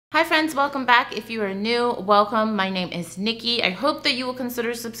Hi friends, welcome back. If you are new, welcome. My name is Nikki. I hope that you will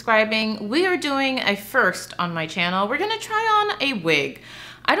consider subscribing. We are doing a first on my channel. We're gonna try on a wig.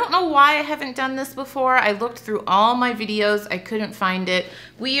 I don't know why I haven't done this before. I looked through all my videos. I couldn't find it.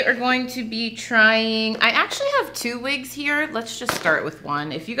 We are going to be trying, I actually have two wigs here. Let's just start with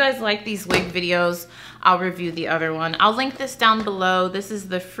one. If you guys like these wig videos, I'll review the other one. I'll link this down below. This is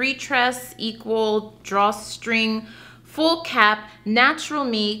the FREETRESS Equal Drawstring Full Cap Natural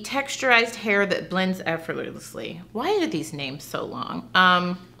Me Texturized Hair that Blends Effortlessly. Why are these names so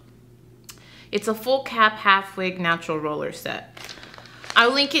long? It's a full cap, half wig, natural roller set.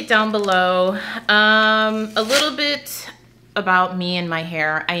 I'll link it down below. A little bit about me and my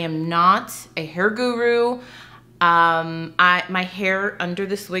hair. I am not a hair guru. My hair under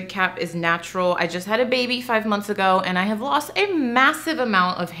this wig cap is natural. I just had a baby 5 months ago and I have lost a massive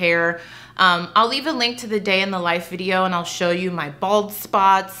amount of hair. I'll leave a link to the day in the life video and I'll show you my bald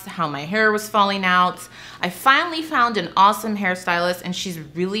spots, how my hair was falling out. I finally found an awesome hairstylist and she's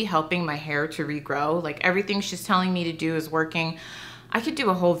really helping my hair to regrow. Like everything she's telling me to do is working. I could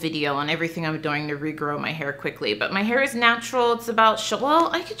do a whole video on everything I'm doing to regrow my hair quickly, but my hair is natural. It's about, well,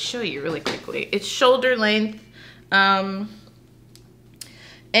 I could show you really quickly. It's shoulder length.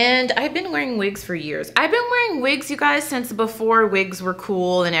 And I've been wearing wigs for years. I've been wearing wigs, you guys, since before wigs were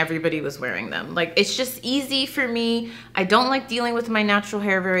cool and everybody was wearing them. Like, it's just easy for me. I don't like dealing with my natural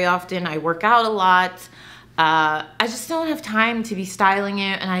hair very often. I work out a lot. I just don't have time to be styling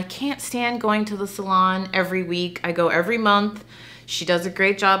it, and I can't stand going to the salon every week. I go every month. She does a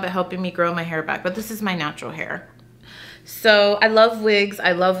great job at helping me grow my hair back, but this is my natural hair. So I love wigs,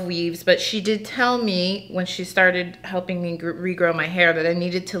 I love weaves, but she did tell me when she started helping me regrow my hair that I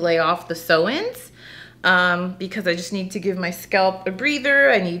needed to lay off the sew-ins because I just need to give my scalp a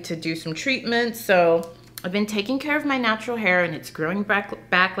breather. I need to do some treatment. So I've been taking care of my natural hair and it's growing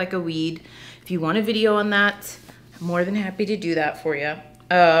back like a weed. If you want a video on that, I'm more than happy to do that for you.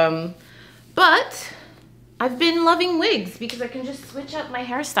 But I've been loving wigs because I can just switch up my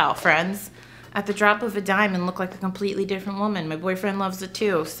hairstyle, friends, at the drop of a dime and look like a completely different woman. My boyfriend loves it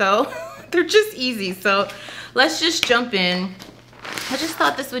too. So they're just easy. So let's just jump in. I just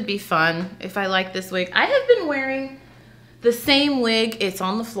thought this would be fun if I like this wig. I have been wearing the same wig. It's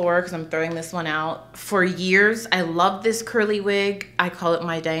on the floor because I'm throwing this one out for years. I love this curly wig. I call it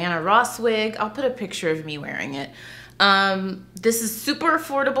my Diana Ross wig. I'll put a picture of me wearing it. This is super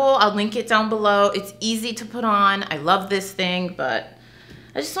affordable. I'll link it down below. It's easy to put on. I love this thing, but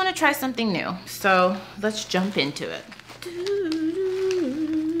I just want to try something new. So let's jump into it.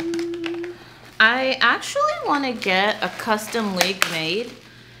 I actually want to get a custom wig made.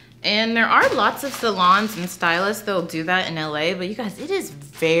 And there are lots of salons and stylists that'll do that in LA, but you guys, it is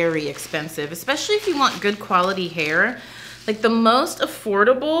very expensive, especially if you want good quality hair. Like the most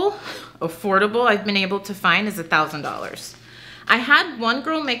affordable I've been able to find is $1,000. I had one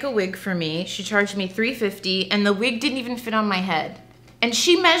girl make a wig for me. She charged me $350 and the wig didn't even fit on my head. And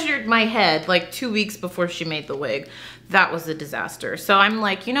she measured my head like 2 weeks before she made the wig. That was a disaster. So I'm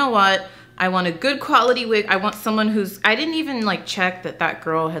like, you know what? I want a good quality wig. I want someone who's, I didn't even like check that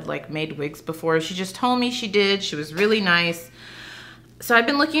girl had like made wigs before. She just told me she did. She was really nice. So I've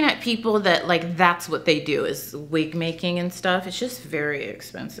been looking at people that like, that's what they do is wig making and stuff. It's just very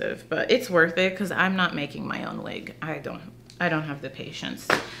expensive, but it's worth it because I'm not making my own wig. I don't have the patience.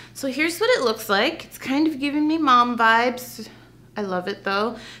 So here's what it looks like. It's kind of giving me mom vibes. I love it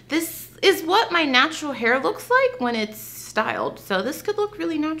though. This is what my natural hair looks like when it's styled. So this could look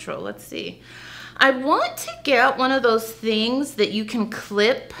really natural. Let's see. I want to get one of those things that you can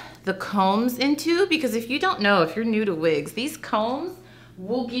clip the combs into, because if you don't know, if you're new to wigs, these combs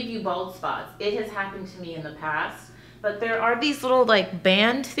will give you bald spots. It has happened to me in the past, but there are these little like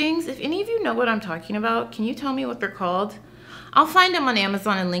band things. If any of you know what I'm talking about, can you tell me what they're called? I'll find them on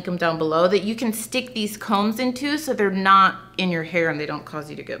Amazon and link them down below that you can stick these combs into so they're not in your hair and they don't cause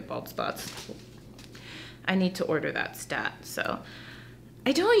you to get bald spots. I need to order that stat. So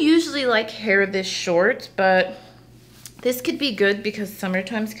I don't usually like hair this short, but this could be good because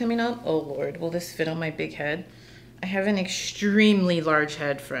summertime's coming up. Oh Lord, will this fit on my big head? I have an extremely large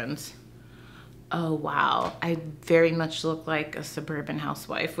head, friends. Oh wow, I very much look like a suburban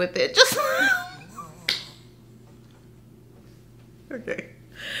housewife with it. Just okay.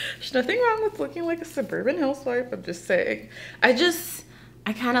 There's nothing wrong with looking like a suburban housewife, I'm just saying. I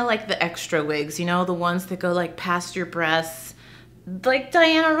kind of like the extra wigs, you know, the ones that go like past your breasts, like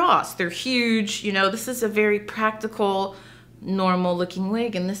Diana Ross. They're huge, you know. This is a very practical, normal looking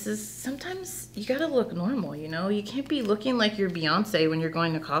wig, and this is, sometimes you gotta look normal, you know. You can't be looking like you're Beyonce when you're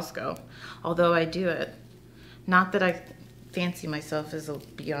going to Costco, although I do it. Not that I fancy myself as a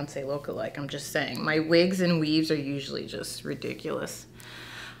Beyonce lookalike. I'm just saying. My wigs and weaves are usually just ridiculous.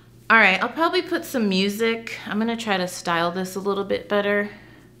 All right, I'll probably put some music. I'm gonna try to style this a little bit better.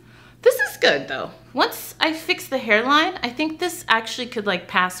 This is good though. Once I fix the hairline, I think this actually could like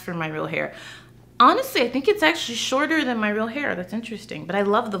pass for my real hair. Honestly, I think it's actually shorter than my real hair. That's interesting, but I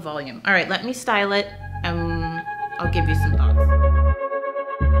love the volume. All right, let me style it. I'll give you some thoughts.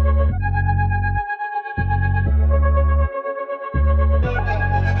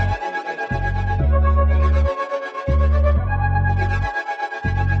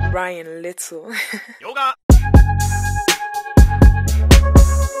 Ryan Little. Yoga.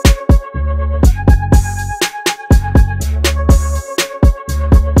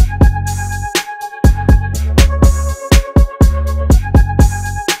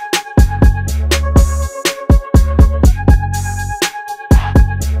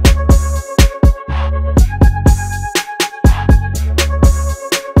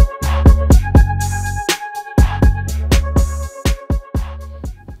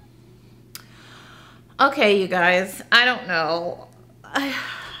 Okay, you guys, I don't know.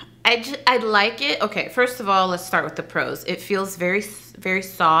 I like it. Okay, first of all, let's start with the pros. It feels very, very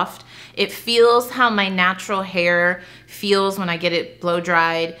soft. It feels how my natural hair feels when I get it blow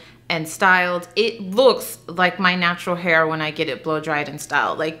dried and styled. It looks like my natural hair when I get it blow dried and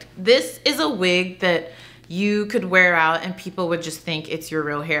styled. Like, this is a wig that you could wear out and people would just think it's your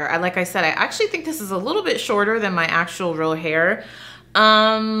real hair. Like I said, I actually think this is a little bit shorter than my actual real hair.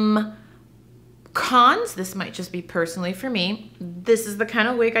 Cons, this might just be personally for me. This is the kind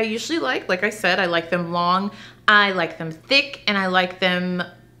of wig I usually like. Like I said, I like them long, I like them thick, and I like them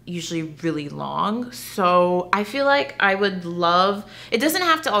usually really long. So I feel like I would love, it doesn't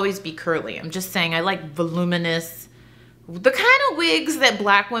have to always be curly. I'm just saying I like voluminous, the kind of wigs that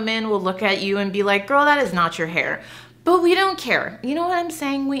black women will look at you and be like, girl, that is not your hair. But we don't care. You know what I'm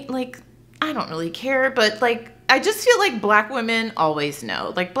saying? We like, I don't really care, but like, I just feel like black women always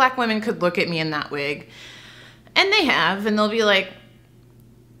know. Like, black women could look at me in that wig, and they have, and they'll be like,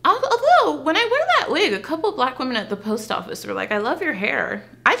 although when I wear that wig, a couple of black women at the post office were like, I love your hair.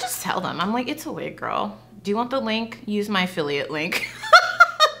 I just tell them, I'm like, it's a wig, girl. Do you want the link? Use my affiliate link.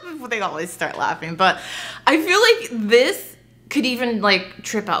 They always start laughing, but I feel like this could even like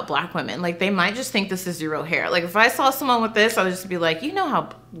trip out black women. Like, they might just think this is your real hair. Like, if I saw someone with this, I would just be like, you know how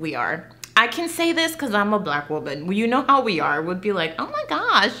we are. I can say this because I'm a black woman. Well, you know how we are. Would be like, oh my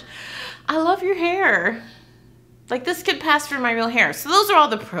gosh, I love your hair. Like, this could pass for my real hair. So those are all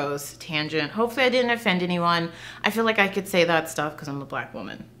the pros. Tangent. Hopefully I didn't offend anyone. I feel like I could say that stuff because I'm a black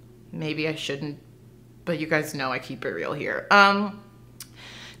woman. Maybe I shouldn't, but you guys know I keep it real here.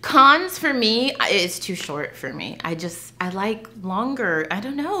 Cons for me, it's too short for me. I like longer. I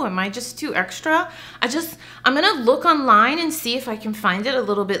don't know, am I just too extra? I'm gonna look online and see if I can find it a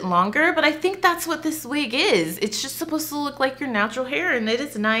little bit longer, but I think that's what this wig is. It's just supposed to look like your natural hair, and it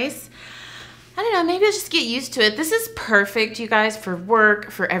is nice. I don't know, maybe I'll just get used to it. This is perfect, you guys, for work,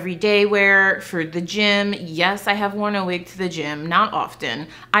 for everyday wear, for the gym. Yes, I have worn a wig to the gym, not often.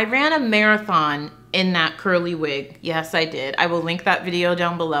 I ran a marathon in that curly wig. Yes, I did. I will link that video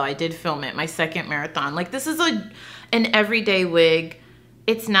down below. I did film it, my second marathon. Like, this is an everyday wig.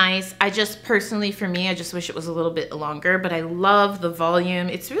 It's nice. I just personally, for me, I just wish it was a little bit longer, but I love the volume.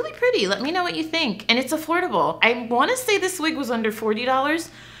 It's really pretty. Let me know what you think. And it's affordable. I want to say this wig was under $40.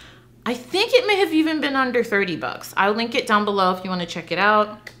 I think it may have even been under 30 bucks. I'll link it down below if you want to check it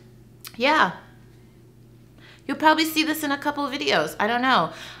out. Yeah. You'll probably see this in a couple of videos. I don't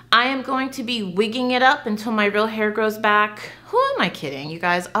know. I am going to be wigging it up until my real hair grows back. Who am I kidding, you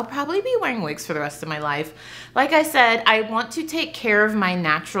guys? I'll probably be wearing wigs for the rest of my life. Like I said, I want to take care of my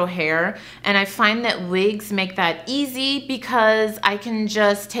natural hair, and I find that wigs make that easy because I can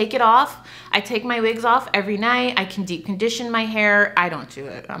just take it off. I take my wigs off every night. I can deep condition my hair. I don't do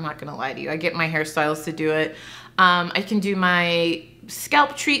it. I'm not gonna lie to you. I get my hairstylist to do it. I can do my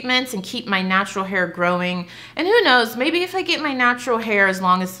scalp treatments and keep my natural hair growing. And who knows, maybe if I get my natural hair, as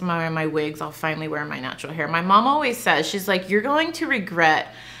long as I'm wearing my wigs, I'll finally wear my natural hair. My mom always says, she's like, you're going to regret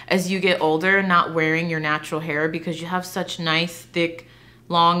as you get older not wearing your natural hair because you have such nice, thick,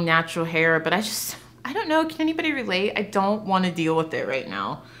 long, natural hair. But I don't know, can anybody relate? I don't want to deal with it right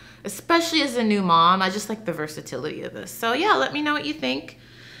now, especially as a new mom. I just like the versatility of this. So yeah, let me know what you think.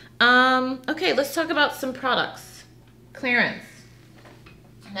 Okay, let's talk about some products. Clearance.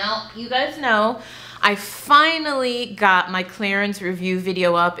 Now, you guys know I finally got my clearance review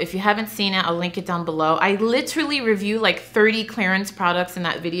video up. If you haven't seen it, I'll link it down below. I literally review like 30 clearance products in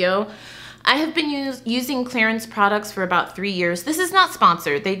that video. I have been using clearance products for about 3 years. This is not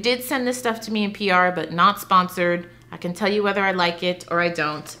sponsored. They did send this stuff to me in PR, but not sponsored. I can tell you whether I like it or I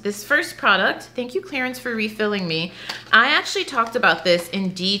don't. This first product, thank you Clarence for refilling me. I actually talked about this in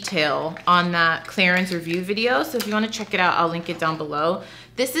detail on that Clarence review video. So if you want to check it out, I'll link it down below.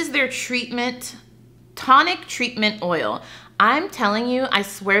 This is their tonic treatment oil. I'm telling you, I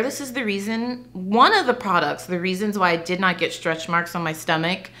swear this is the reason, one of the products, the reasons why I did not get stretch marks on my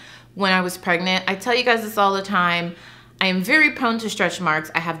stomach when I was pregnant. I tell you guys this all the time. I am very prone to stretch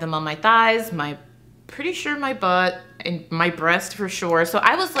marks. I have them on my thighs, pretty sure my butt, and my breast for sure. So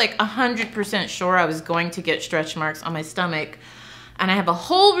I was like 100% sure I was going to get stretch marks on my stomach. And I have a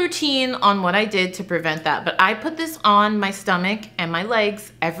whole routine on what I did to prevent that. But I put this on my stomach and my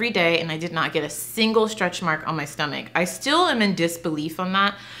legs every day and I did not get a single stretch mark on my stomach. I still am in disbelief on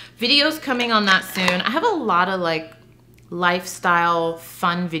that. Videos coming on that soon. I have a lot of like lifestyle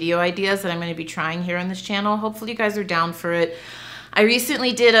fun video ideas that I'm going to be trying here on this channel. Hopefully you guys are down for it. I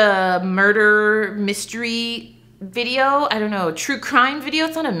recently did a murder mystery video. I don't know, true crime video.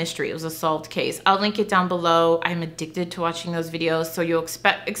 It's not a mystery, it was a solved case. I'll link it down below. I'm addicted to watching those videos, so you'll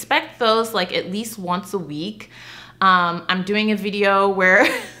expect those like at least once a week. I'm doing a video where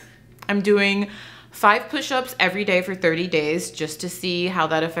I'm doing 5 push-ups every day for 30 days just to see how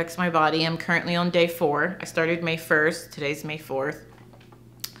that affects my body. I'm currently on day 4. I started May 1st. Today's May 4th.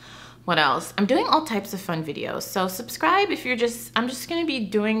 What else? I'm doing all types of fun videos. So subscribe if you're I'm just gonna be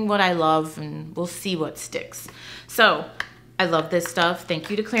doing what I love and we'll see what sticks. So I love this stuff. Thank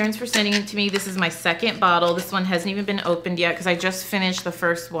you to Clarence for sending it to me. This is my second bottle. This one hasn't even been opened yet because I just finished the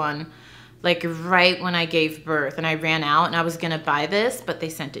first one like right when I gave birth and I ran out and I was gonna buy this, but they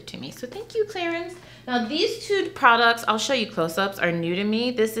sent it to me. So thank you, Clarence. Now these 2 products, I'll show you close-ups, are new to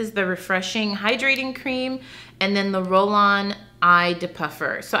me. This is the Refreshing Hydrating Cream and then the Roll-On Eye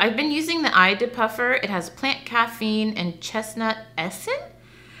Depuffer. So I've been using the Eye Depuffer. It has plant caffeine and chestnut essence.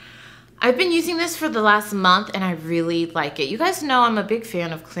 I've been using this for the last month and I really like it. You guys know I'm a big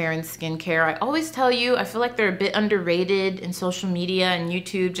fan of Clarence skincare. I always tell you, I feel like they're a bit underrated in social media and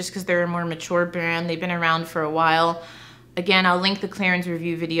YouTube just because they're a more mature brand. They've been around for a while. Again, I'll link the Clarence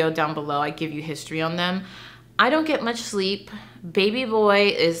review video down below. I give you history on them. I don't get much sleep. Baby boy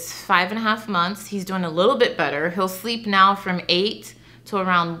is 5.5 months. He's doing a little bit better. He'll sleep now from 8 to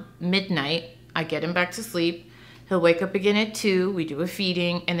around midnight. I get him back to sleep. He'll wake up again at 2. We do a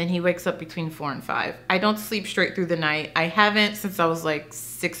feeding, and then he wakes up between 4 and 5. I don't sleep straight through the night. I haven't since I was like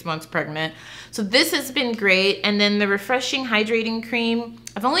 6 months pregnant. So this has been great. And then the Refreshing Hydrating Cream,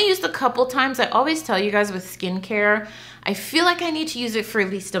 I've only used a couple times. I always tell you guys with skincare, I feel like I need to use it for at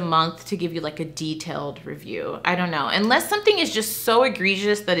least a month to give you like a detailed review. I don't know. Unless something is just so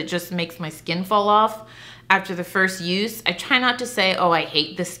egregious that it just makes my skin fall off after the first use, I try not to say, oh, I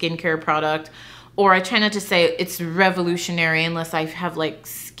hate this skincare product. Or I try not to say it's revolutionary unless I have like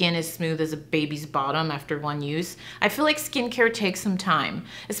skin as smooth as a baby's bottom after one use. I feel like skincare takes some time,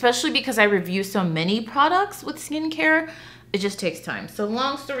 especially because I review so many products with skincare. It just takes time. So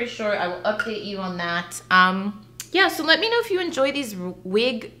long story short, I will update you on that. Yeah, so let me know if you enjoy these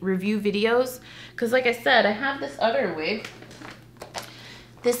wig review videos. Because like I said, I have this other wig.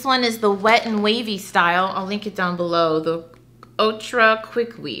 This one is the wet and wavy style. I'll link it down below. The Ultra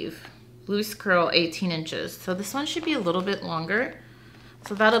Quick Weave. Loose curl 18 inches. So this one should be a little bit longer.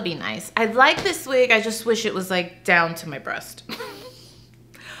 So that'll be nice. I like this wig. I just wish it was like down to my breast.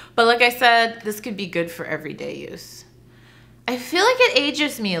 But like I said, this could be good for everyday use. I feel like it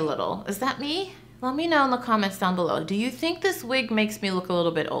ages me a little. Is that me? Let me know in the comments down below. Do you think this wig makes me look a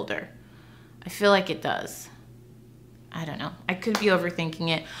little bit older? I feel like it does. I don't know. I could be overthinking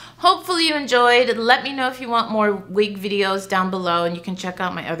it. Hopefully you enjoyed. Let me know if you want more wig videos down below and you can check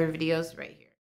out my other videos right here.